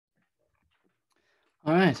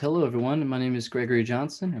All right, hello everyone. My name is Gregory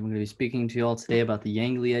Johnson, and I'm going to be speaking to you all today about the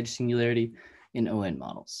Yang-Lee edge singularity in ON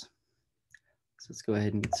models. So let's go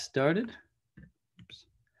ahead and get started. Oops.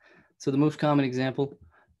 So the most common example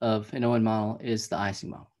of an ON model is the Ising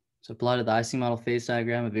model. So I plotted the Ising model phase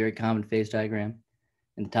diagram, a very common phase diagram,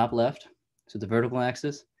 in the top left. So the vertical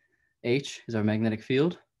axis, H, is our magnetic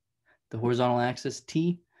field. The horizontal axis,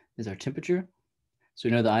 T, is our temperature. So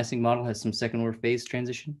we know the Ising model has some second order phase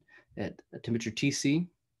transition at a temperature Tc.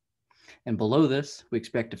 And below this, we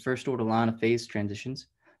expect a first order line of phase transitions,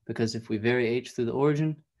 because if we vary H through the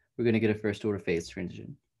origin, we're going to get a first order phase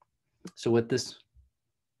transition. So what this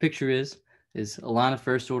picture is a line of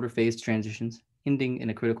first order phase transitions ending in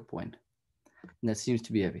a critical point. And that seems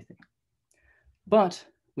to be everything. But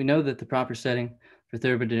we know that the proper setting for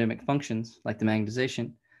thermodynamic functions, like the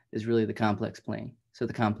magnetization, is really the complex plane. So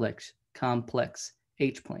the complex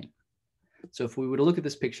H plane. So if we were to look at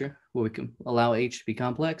this picture where we can allow H to be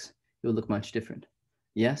complex, it would look much different.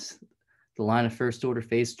 Yes, the line of first order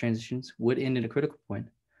phase transitions would end in a critical point,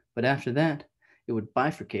 but after that, it would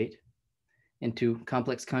bifurcate into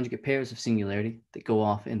complex conjugate pairs of singularity that go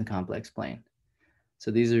off in the complex plane. So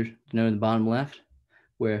these are denoted in the bottom left,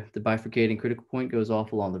 where the bifurcating critical point goes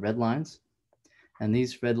off along the red lines. And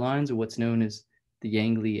these red lines are what's known as the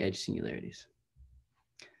Yang-Lee edge singularities.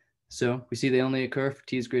 So we see they only occur for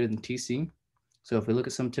T is greater than Tc. So if we look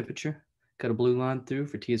at some temperature, cut a blue line through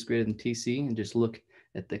for T is greater than Tc, and just look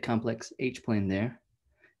at the complex H plane there,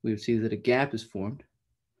 we would see that a gap is formed,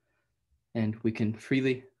 and we can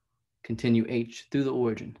freely continue H through the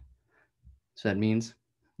origin. So that means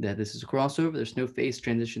that this is a crossover. There's no phase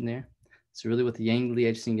transition there. So really what the Yang-Lee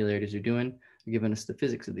edge singularities are doing are giving us the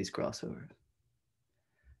physics of these crossovers.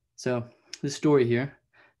 So this story here,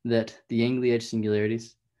 that the Yang-Lee edge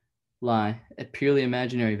singularities lie at purely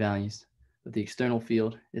imaginary values of the external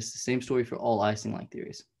field, is the same story for all Ising-like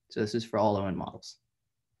theories. So this is for all ON models.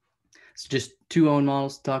 So just two ON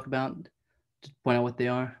models to talk about, to point out what they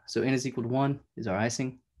are. So n is equal to 1 is our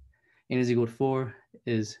Ising. N is equal to 4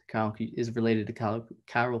 is related to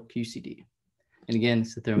chiral QCD. And again,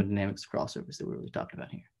 it's the thermodynamics crossovers that we're really talking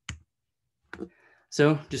about here.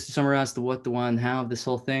 So just to summarize the what, the why, and the how of this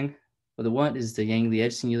whole thing, well, the what is the Yang-Lee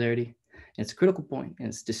edge singularity, and it's a critical point, and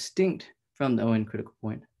it's distinct from the ON critical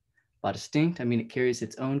point. By distinct, I mean it carries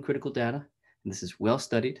its own critical data, and this is well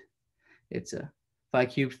studied. It's a phi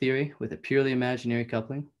cubed theory with a purely imaginary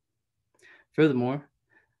coupling. Furthermore,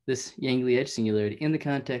 this Yang-Lee edge singularity in the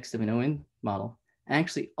context of an ON model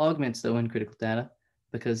actually augments the ON critical data,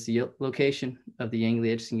 because the location of the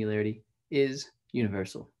Yang-Lee edge singularity is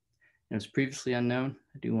universal. And it was previously unknown.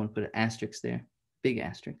 I do want to put an asterisk there, big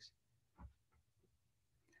asterisk.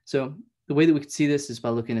 So the way that we could see this is by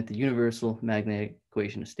looking at the universal magnetic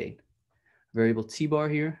equation of state. Variable t bar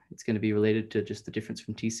here, it's going to be related to just the difference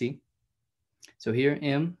from Tc. So here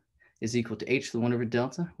m is equal to h to the 1 over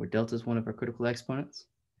delta, where delta is one of our critical exponents,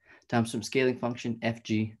 times some scaling function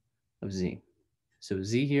fg of z. So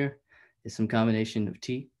z here is some combination of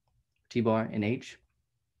t bar, and h.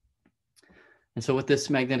 And so what this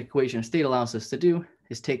magnetic equation of state allows us to do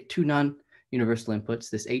is take two non-universal inputs,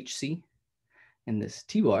 this hc and this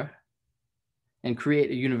t bar, and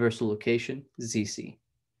create a universal location, zc.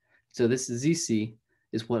 So this zc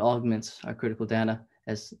is what augments our critical data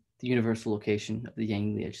as the universal location of the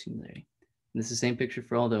Yang-Lee edge singularity. And this is the same picture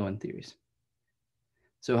for all the ON theories.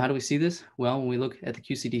 So how do we see this? Well, when we look at the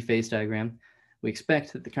QCD phase diagram, we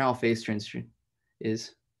expect that the chiral phase transition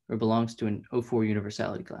is or belongs to an O4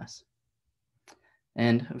 universality class.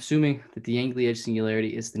 And assuming that the Yang-Lee edge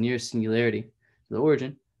singularity is the nearest singularity to the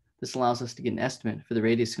origin, this allows us to get an estimate for the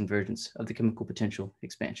radius convergence of the chemical potential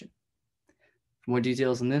expansion. For more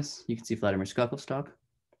details on this, you can see Vladimir's talk.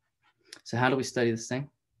 So how do we study this thing?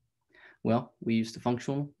 Well, we use the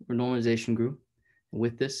functional renormalization group. And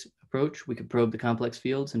with this approach, we could probe the complex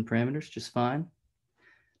fields and parameters just fine.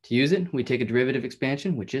 To use it, we take a derivative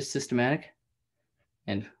expansion, which is systematic.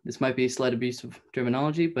 And this might be a slight abuse of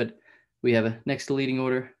terminology, but we have a next to leading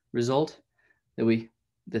order result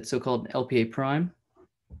that's so-called LPA prime.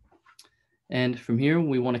 And from here,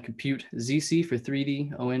 we want to compute ZC for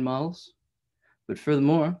 3D ON models. But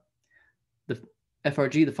furthermore, the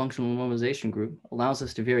FRG, the functional normalization group, allows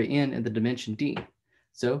us to vary n in the dimension d.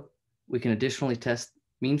 So we can additionally test the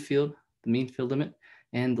mean field limit,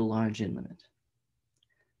 and the large n limit.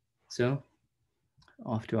 So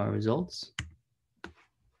off to our results.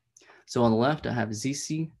 So on the left, I have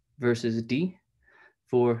ZC versus D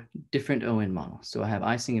for different ON models. So I have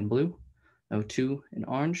Ising in blue, O2 in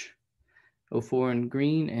orange, O4 in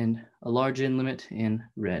green, and a large n limit in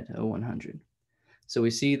red, O100. So we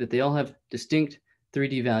see that they all have distinct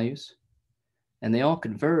 3D values, and they all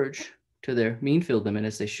converge to their mean field limit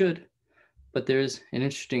as they should, but there's an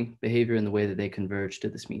interesting behavior in the way that they converge to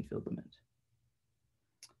this mean field limit.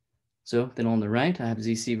 So then on the right, I have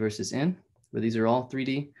ZC versus N, where these are all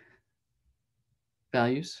 3D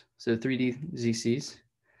values, so 3D ZCs.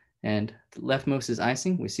 And the leftmost is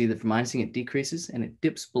icing. We see that from icing it decreases and it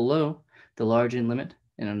dips below the large N limit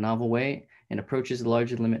in a novel way and approaches the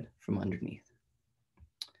large N limit from underneath.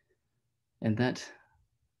 And that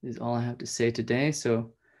is all I have to say today.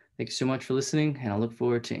 So thank you so much for listening, and I look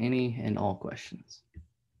forward to any and all questions.